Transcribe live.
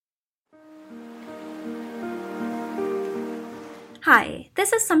Hi,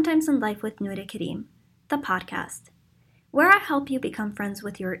 this is Sometimes in Life with Noura Karim, the podcast, where I help you become friends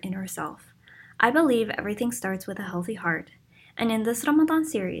with your inner self. I believe everything starts with a healthy heart, and in this Ramadan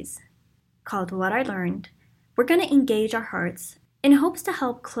series, called What I Learned, we're going to engage our hearts in hopes to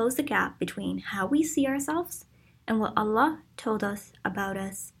help close the gap between how we see ourselves and what Allah told us about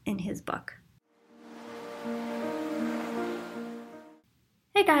us in His book.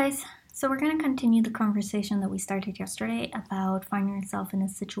 Hey guys! So we're going to continue the conversation that we started yesterday about finding yourself in a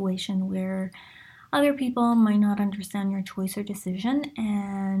situation where other people might not understand your choice or decision,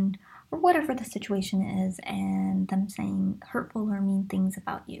 and or whatever the situation is, and them saying hurtful or mean things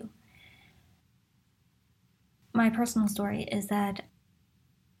about you. My personal story is that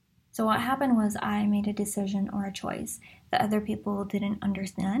so what happened was I made a decision or a choice that other people didn't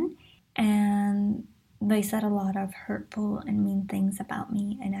understand, and they said a lot of hurtful and mean things about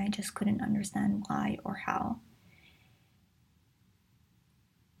me, and I just couldn't understand why or how.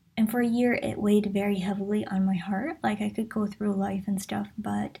 And for a year, it weighed very heavily on my heart. Like, I could go through life and stuff,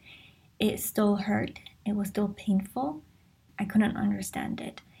 but it still hurt. It was still painful. I couldn't understand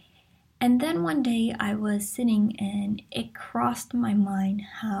it. And then one day I was sitting and it crossed my mind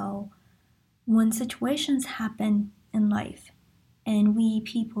how when situations happen in life and we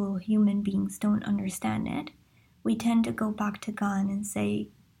people, human beings, don't understand it, we tend to go back to God and say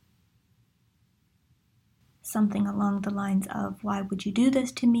something along the lines of, why would you do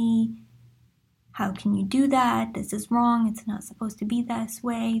this to me? How can you do that? This is wrong. It's not supposed to be this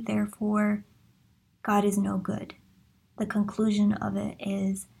way. Therefore, God is no good. The conclusion of it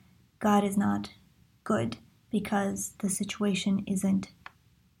is God is not good because the situation isn't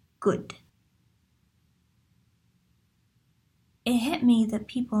good. It hit me that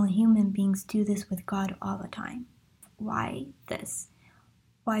people and human beings do this with God all the time. Why this?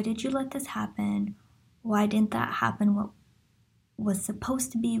 Why did you let this happen? Why didn't that happen what was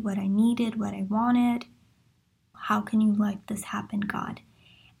supposed to be, what I needed, what I wanted? How can you let this happen, God?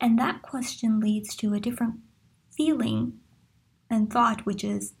 And that question leads to a different feeling and thought, which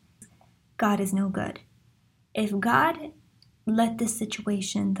is, God is no good. If God let this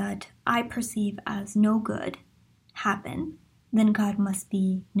situation that I perceive as no good happen, then God must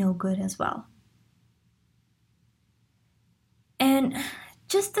be no good as well. And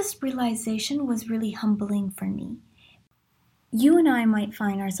just this realization was really humbling for me. You and I might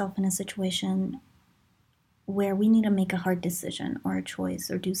find ourselves in a situation where we need to make a hard decision or a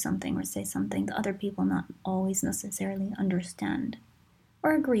choice or do something or say something that other people not always necessarily understand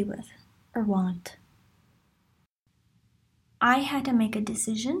or agree with or want. I had to make a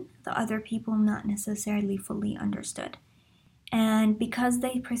decision that other people not necessarily fully understood. And because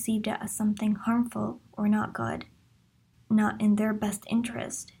they perceived it as something harmful or not good, not in their best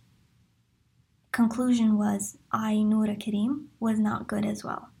interest, conclusion was I, Noura Karim, was not good as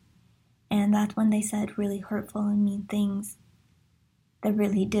well. And that's when they said really hurtful and mean things that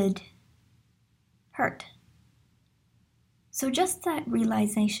really did hurt. So just that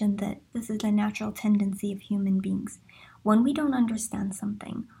realization that this is the natural tendency of human beings. When we don't understand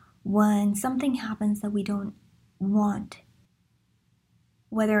something, when something happens that we don't want,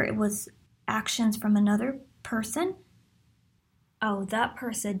 whether it was actions from another person, oh, that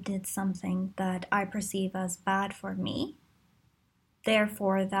person did something that I perceive as bad for me,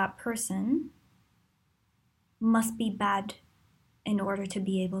 therefore that person must be bad in order to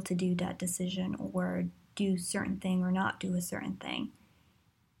be able to do that decision or do certain thing or not do a certain thing.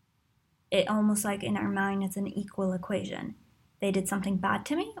 It almost like in our mind it's an equal equation. They did something bad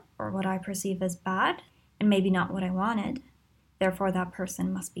to me, or what I perceive as bad, and maybe not what I wanted, therefore that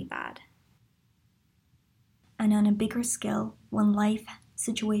person must be bad. And on a bigger scale, when life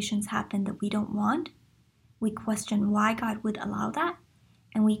situations happen that we don't want, we question why God would allow that,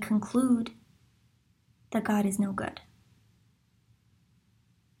 and we conclude that God is no good.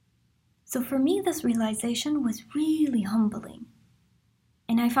 So for me, this realization was really humbling.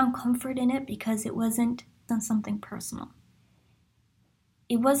 And I found comfort in it because it wasn't something personal.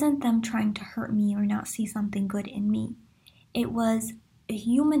 It wasn't them trying to hurt me or not see something good in me. It was a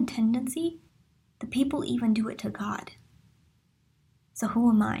human tendency. The people even do it to God. So who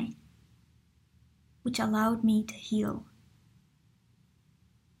am I? Which allowed me to heal.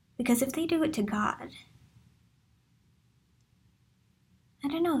 Because if they do it to God, I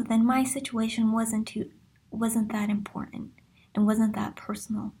don't know, then my situation wasn't that important and wasn't that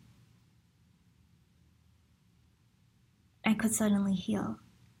personal. I could suddenly heal.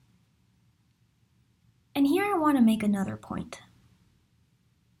 And here I want to make another point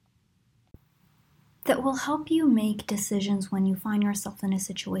that will help you make decisions when you find yourself in a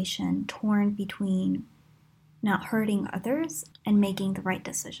situation torn between not hurting others, and making the right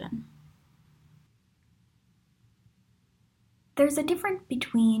decision. There's a difference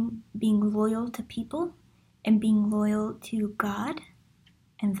between being loyal to people and being loyal to God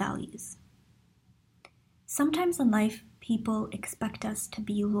and values. Sometimes in life, people expect us to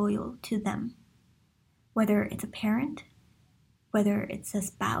be loyal to them, whether it's a parent, whether it's a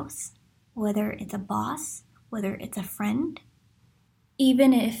spouse, whether it's a boss, whether it's a friend,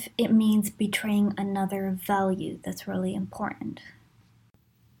 even if it means betraying another value that's really important.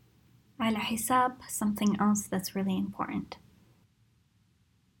 Ala hisab, something else that's really important.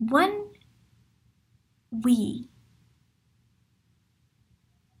 When we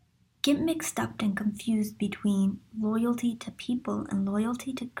get mixed up and confused between loyalty to people and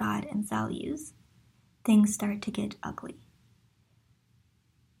loyalty to God and values, things start to get ugly.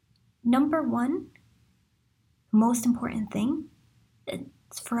 Number one, most important thing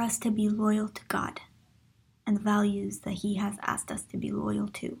is for us to be loyal to God and the values that He has asked us to be loyal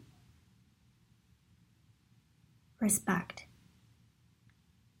to. Respect,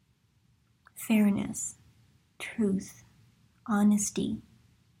 fairness, truth, honesty.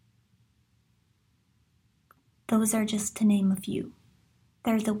 Those are just to name a few.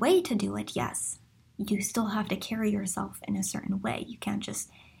 There's a way to do it, yes. You still have to carry yourself in a certain way. You can't just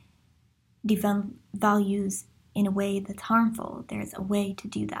develop values in a way that's harmful. There's a way to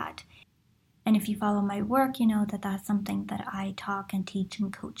do that. And if you follow my work, you know that that's something that I talk and teach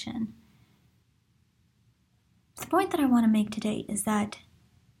and coach in. The point that I want to make today is that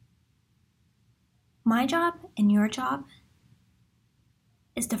my job and your job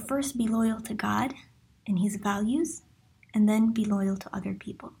is to first be loyal to God and His values, and then be loyal to other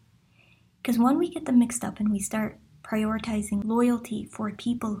people. Because when we get them mixed up and we start prioritizing loyalty for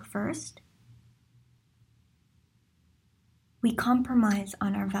people first, we compromise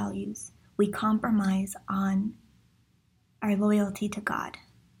on our values. We compromise on our loyalty to God.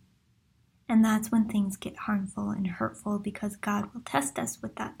 And that's when things get harmful and hurtful, because God will test us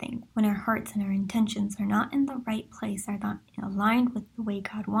with that thing. When our hearts and our intentions are not in the right place, are not aligned with the way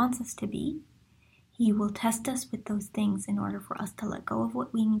God wants us to be, He will test us with those things in order for us to let go of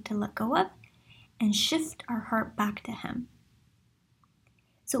what we need to let go of and shift our heart back to Him.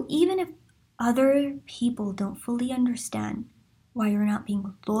 So even if other people don't fully understand why you're not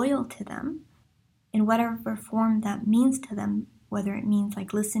being loyal to them, in whatever form that means to them, whether it means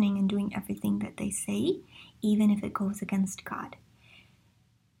like listening and doing everything that they say, even if it goes against God.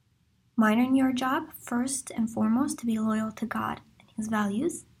 Mine and your job, first and foremost, to be loyal to God and His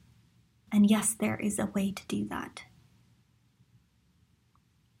values. And yes, there is a way to do that.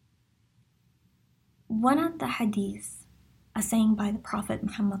 One of the hadiths, a saying by the Prophet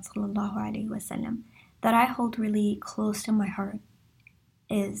Muhammad ﷺ, that I hold really close to my heart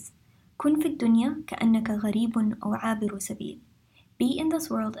is, كن في الدنيا كأنك غريب أو عابر سبيل. Be in this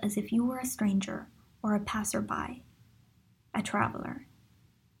world as if you were a stranger or a passerby, a traveler.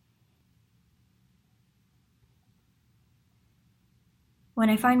 When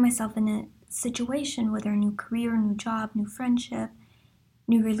I find myself in a situation, whether a new career, new job, new friendship,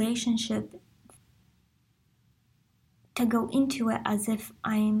 new relationship, to go into it as if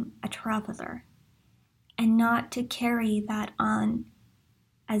I'm a traveler and not to carry that on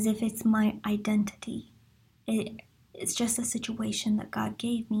as if it's my identity. It's just a situation that God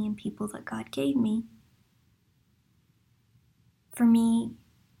gave me and people that God gave me. For me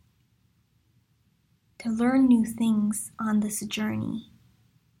to learn new things on this journey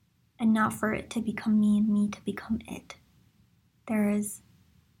and not for it to become me and me to become it. There is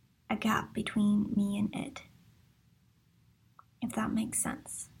a gap between me and it, if that makes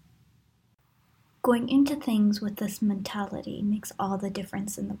sense. Going into things with this mentality makes all the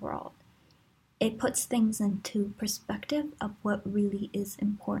difference in the world. It puts things into perspective of what really is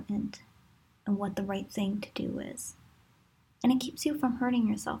important and what the right thing to do is. And it keeps you from hurting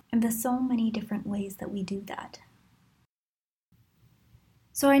yourself. And there's so many different ways that we do that.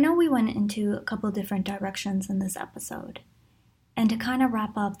 So I know we went into a couple different directions in this episode. And to kind of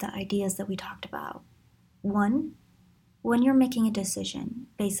wrap up the ideas that we talked about. 1, when you're making a decision,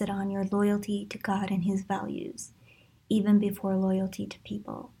 base it on your loyalty to God and His values, even before loyalty to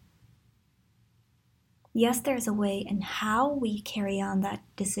people. Yes, there's a way in how we carry on that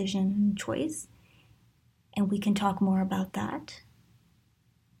decision and choice, and we can talk more about that.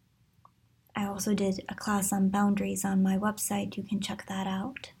 I also did a class on boundaries on my website. You can check that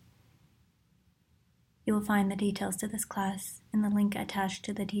out. You will find the details to this class in the link attached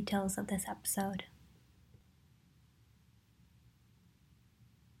to the details of this episode.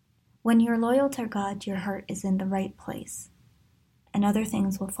 When you're loyal to God, your heart is in the right place, and other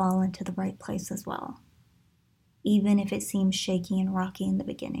things will fall into the right place as well. even if it seems shaky and rocky in the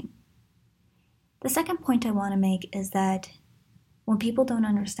beginning. The second point I want to make is that when people don't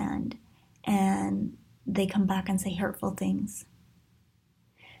understand and they come back and say hurtful things,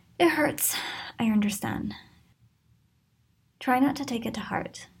 it hurts. I understand. Try not to take it to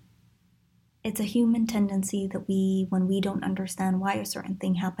heart. It's a human tendency that when we don't understand why a certain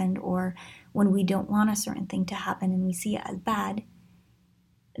thing happened, or when we don't want a certain thing to happen and we see it as bad,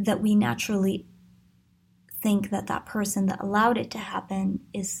 that we naturally think that that person that allowed it to happen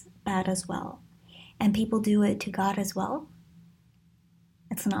is bad as well. And people do it to God as well.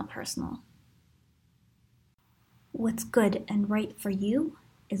 It's not personal. What's good and right for you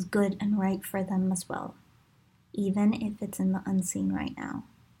is good and right for them as well, even if it's in the unseen right now,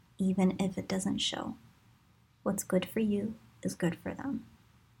 even if it doesn't show. What's good for you is good for them.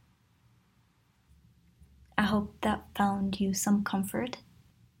 I hope that found you some comfort.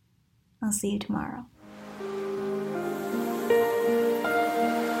 I'll see you tomorrow.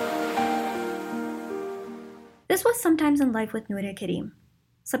 This was Sometimes in Life with Noura Karim.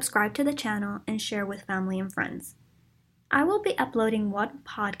 Subscribe to the channel and share with family and friends. I will be uploading one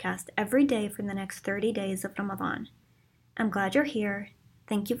podcast every day for the next 30 days of Ramadan. I'm glad you're here.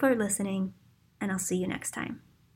 Thank you for listening, and I'll see you next time.